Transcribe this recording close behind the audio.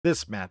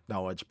This math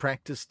knowledge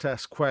practice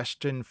test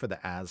question for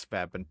the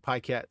ASVAB and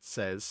PiCAT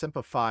says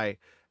simplify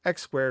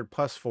x squared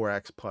plus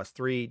 4x plus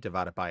 3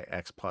 divided by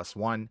x plus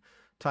 1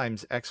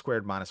 times x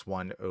squared minus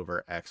 1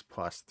 over x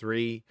plus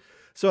 3.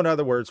 So in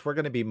other words, we're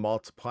going to be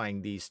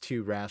multiplying these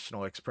two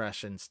rational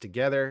expressions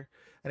together.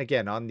 And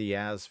again, on the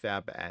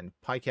ASVAB and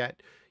PiCAT,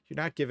 you're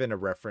not given a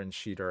reference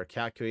sheet or a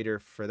calculator.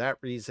 For that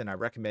reason, I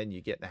recommend you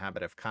get in the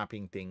habit of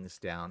copying things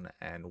down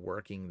and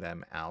working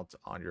them out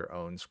on your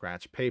own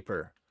scratch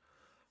paper.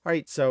 All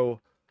right,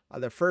 so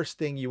the first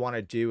thing you want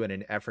to do in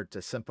an effort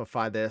to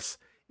simplify this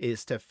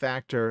is to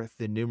factor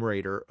the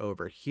numerator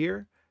over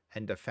here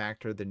and to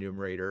factor the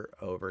numerator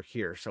over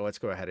here. So let's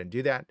go ahead and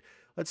do that.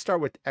 Let's start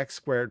with x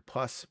squared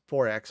plus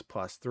 4x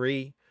plus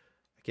 3.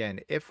 Again,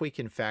 if we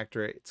can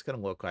factor it, it's going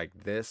to look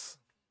like this.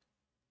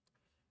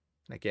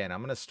 And again, I'm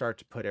going to start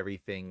to put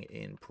everything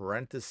in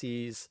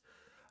parentheses.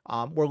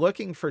 We're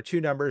looking for two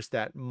numbers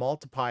that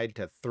multiplied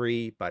to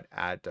 3 but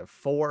add to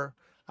 4.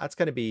 That's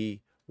going to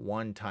be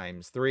 1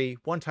 times 3.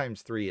 1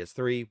 times 3 is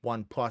 3.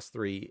 1 plus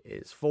 3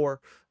 is 4.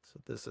 So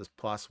this is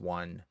plus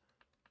 1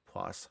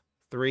 plus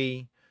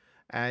 3.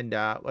 And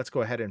let's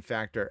go ahead and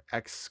factor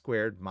x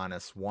squared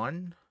minus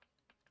 1.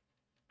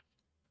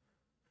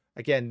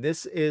 Again,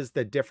 this is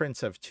the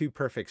difference of two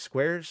perfect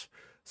squares.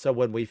 So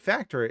when we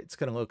factor it, it's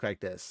going to look like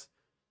this.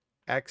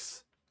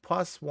 X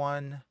plus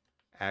 1,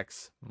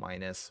 x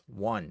minus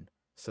 1.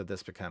 So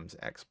this becomes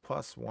x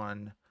plus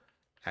 1,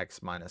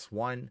 x minus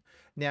 1.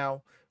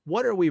 Now,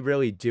 what are we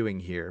really doing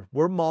here?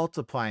 We're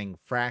multiplying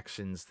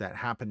fractions that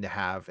happen to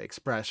have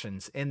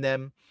expressions in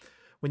them.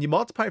 When you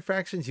multiply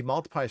fractions, you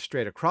multiply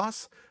straight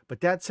across,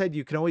 but that said,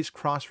 you can always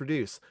cross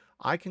reduce.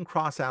 I can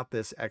cross out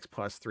this x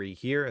plus 3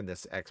 here and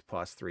this x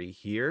plus 3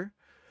 here,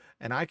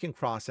 and I can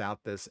cross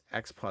out this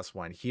x plus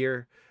 1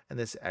 here and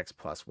this x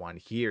plus 1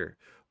 here.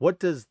 What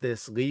does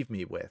this leave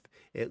me with?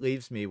 It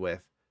leaves me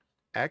with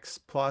x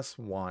plus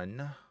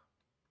 1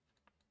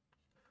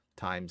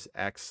 times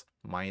x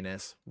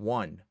minus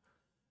 1.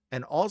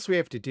 And all we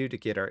have to do to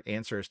get our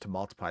answer is to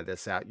multiply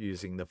this out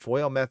using the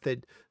FOIL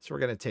method. So we're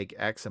going to take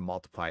x and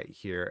multiply it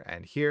here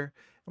and here.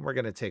 And we're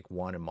going to take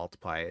 1 and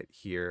multiply it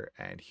here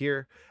and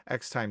here.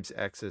 X times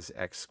x is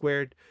x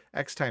squared.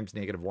 X times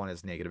negative 1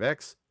 is negative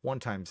x. 1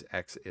 times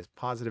x is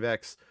positive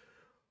x.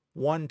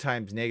 1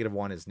 times negative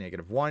 1 is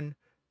negative 1.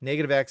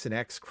 Negative x and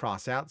x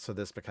cross out, so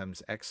this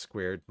becomes x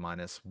squared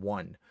minus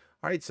 1.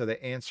 All right, so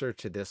the answer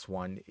to this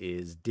one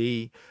is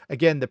D.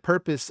 Again, the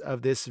purpose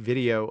of this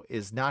video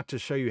is not to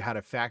show you how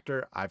to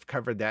factor. I've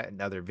covered that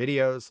in other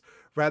videos.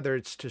 Rather,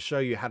 it's to show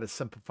you how to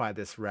simplify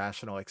this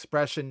rational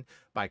expression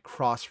by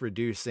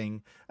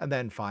cross-reducing and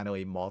then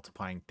finally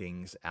multiplying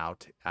things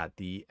out at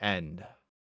the end.